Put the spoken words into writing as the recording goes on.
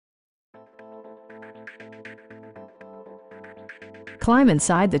Climb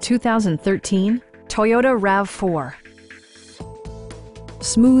inside the 2013 Toyota RAV4.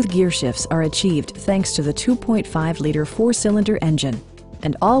 Smooth gear shifts are achieved thanks to the 2.5-liter four-cylinder engine,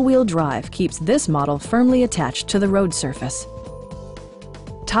 and all-wheel drive keeps this model firmly attached to the road surface.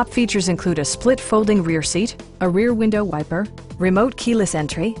 Top features include a split folding rear seat, a rear window wiper, remote keyless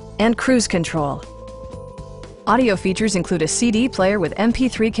entry, and cruise control. Audio features include a CD player with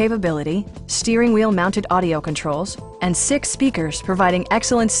MP3 capability, steering wheel mounted audio controls, and 6 speakers providing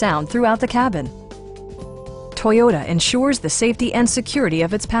excellent sound throughout the cabin. Toyota ensures the safety and security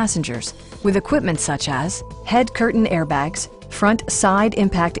of its passengers with equipment such as head curtain airbags, front side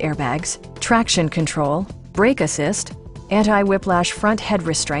impact airbags, traction control, brake assist, anti-whiplash front head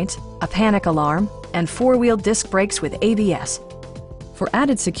restraints, a panic alarm, and 4-wheel disc brakes with ABS. For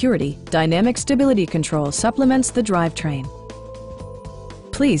added security, dynamic stability control supplements the drivetrain.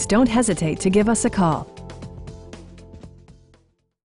 Please don't hesitate to give us a call.